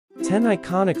10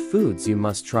 iconic foods you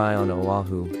must try on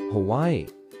Oahu, Hawaii.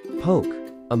 Poke.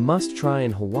 A must-try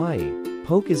in Hawaii.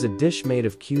 Poke is a dish made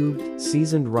of cubed,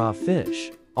 seasoned raw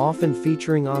fish, often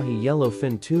featuring ahi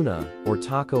yellowfin tuna or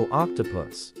tako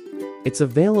octopus. It's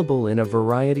available in a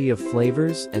variety of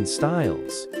flavors and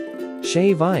styles.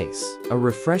 Shave ice, a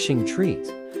refreshing treat.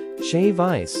 Shave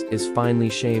ice is finely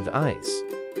shaved ice,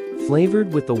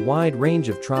 flavored with a wide range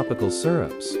of tropical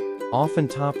syrups, often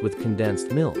topped with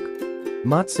condensed milk.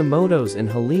 Matsumoto's in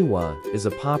Haleiwa is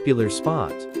a popular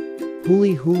spot.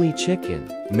 Huli Huli Chicken,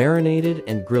 marinated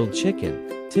and grilled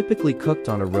chicken, typically cooked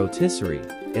on a rotisserie,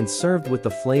 and served with a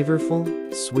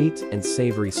flavorful, sweet and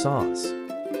savory sauce.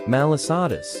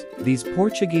 Malasadas, these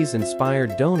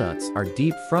Portuguese-inspired doughnuts are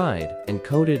deep-fried and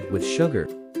coated with sugar.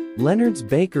 Leonard's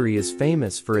bakery is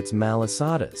famous for its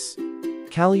malasadas.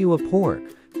 Haleiwa pork,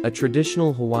 a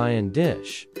traditional Hawaiian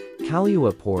dish.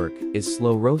 Haleiwa pork is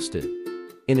slow-roasted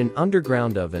in an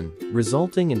underground oven,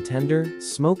 resulting in tender,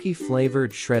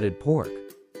 smoky-flavored shredded pork.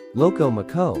 Loco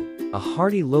mako, a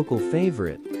hearty local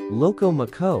favorite. Loco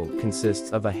mako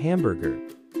consists of a hamburger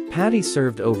patty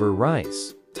served over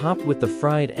rice, topped with a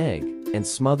fried egg, and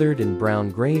smothered in brown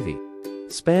gravy.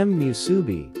 Spam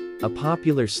musubi, a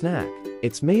popular snack.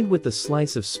 It's made with a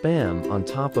slice of spam on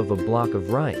top of a block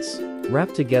of rice,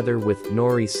 wrapped together with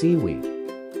nori seaweed.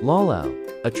 Lalau,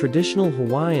 a traditional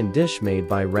Hawaiian dish made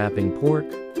by wrapping pork,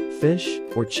 fish,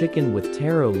 or chicken with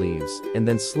taro leaves and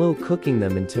then slow cooking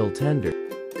them until tender.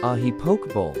 Ahi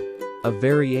poke bowl, a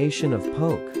variation of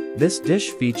poke. This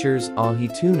dish features ahi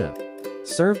tuna,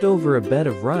 served over a bed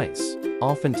of rice,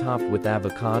 often topped with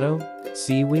avocado,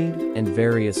 seaweed, and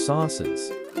various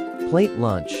sauces. Plate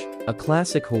lunch, a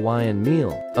classic Hawaiian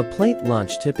meal. A plate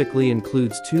lunch typically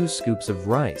includes 2 scoops of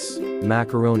rice,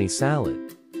 macaroni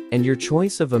salad, and your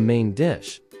choice of a main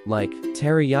dish, like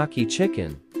teriyaki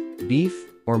chicken, beef,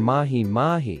 or mahi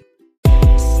mahi.